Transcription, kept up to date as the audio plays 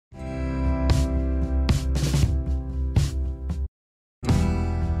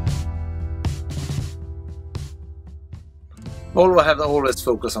Volvo have always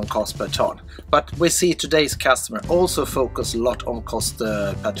focused on cost per ton, but we see today's customer also focus a lot on cost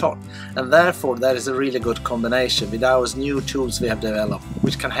per ton, and therefore there is a really good combination with our new tools we have developed,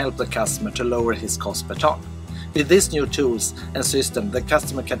 which can help the customer to lower his cost per ton. With these new tools and system, the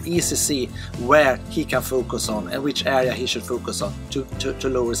customer can easily see where he can focus on and which area he should focus on to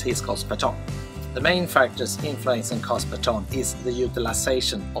lower his cost per ton. The main factors influencing cost per ton is the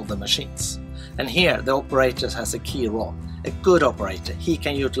utilization of the machines. And here the operator has a key role. A good operator, he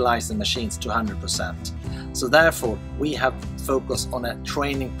can utilize the machines to 100%. So therefore we have focused on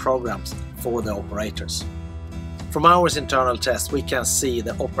training programs for the operators. From our internal tests, we can see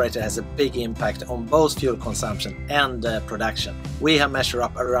the operator has a big impact on both fuel consumption and production. We have measured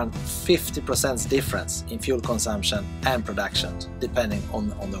up around 50% difference in fuel consumption and production, depending on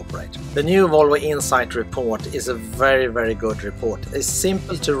the operator. The new Volvo Insight report is a very good report. It's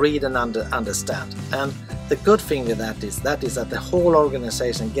simple to read and understand. And the good thing with that is that the whole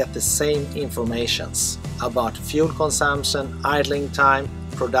organization get the same informations about fuel consumption, idling time,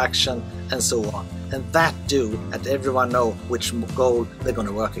 production, and so on. And that do that everyone know which goal they're going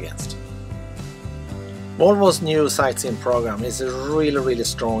to work against. Volvo's new sightseeing program is a really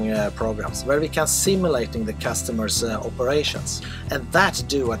strong program where we can simulating the customer's operations, and that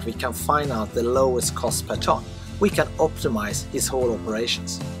do what we can find out the lowest cost per ton. We can optimize his whole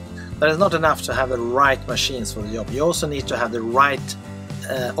operations. There is not enough to have the right machines for the job. You also need to have the right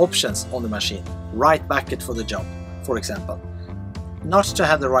options on the machine, right bucket for the job, for example. Not to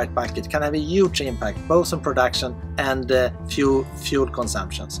have the right bucket can have a huge impact both on production and fuel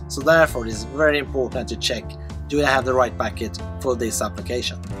consumptions. So therefore it is very important to check, do I have the right bucket for this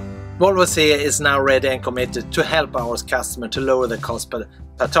application? Volvo CE is now ready and committed to help our customer to lower the cost per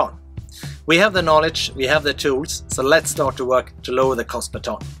ton. We have the knowledge, we have the tools, so let's start to work to lower the cost per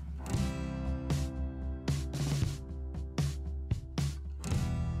ton.